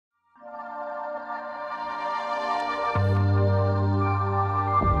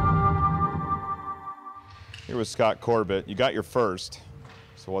with Scott Corbett. You got your first,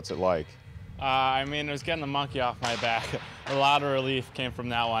 so what's it like? I mean, it was getting the monkey off my back. A lot of relief came from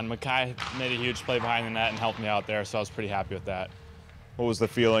that one. Mackay made a huge play behind the net and helped me out there, so I was pretty happy with that. What was the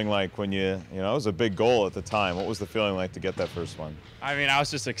feeling like when you know, it was a big goal at the time. What was the feeling like to get that first one? I mean, I was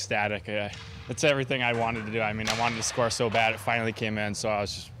just ecstatic. It's everything I wanted to do. I mean, I wanted to score so bad. It finally came in, so I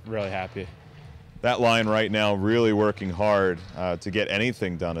was just really happy. That line right now really working hard to get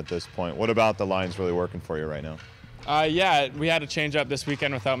anything done at this point. What about the lines really working for you right now? Yeah, we had to change up this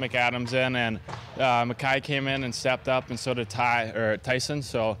weekend without McAdams in, and Mackay came in and stepped up, and so did Tyson.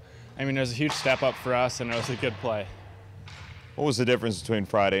 So, I mean, it was a huge step up for us, and it was a good play. What was the difference between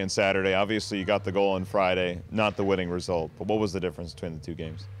Friday and Saturday? Obviously, you got the goal on Friday, not the winning result, but what was the difference between the two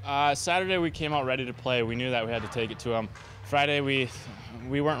games? Saturday, we came out ready to play. We knew that we had to take it to them. Friday, we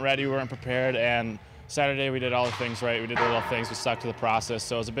weren't ready, we weren't prepared, and Saturday, we did all the things right. We did the little things, we stuck to the process,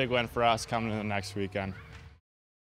 so it was a big win for us coming into the next weekend.